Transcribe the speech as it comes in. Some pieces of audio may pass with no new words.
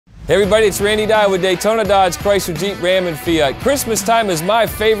Hey everybody, it's Randy Dye with Daytona Dodge, Chrysler, Jeep, Ram, and Fiat. Christmas time is my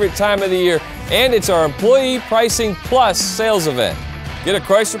favorite time of the year, and it's our Employee Pricing Plus sales event. Get a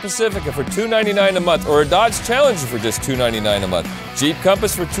Chrysler Pacifica for $299 a month, or a Dodge Challenger for just $299 a month, Jeep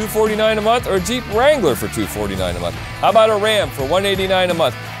Compass for $249 a month, or a Jeep Wrangler for $249 a month. How about a Ram for $189 a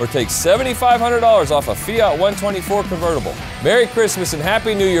month, or take $7,500 off a Fiat 124 convertible. Merry Christmas and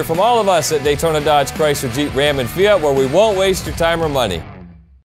Happy New Year from all of us at Daytona Dodge, Chrysler, Jeep, Ram, and Fiat, where we won't waste your time or money.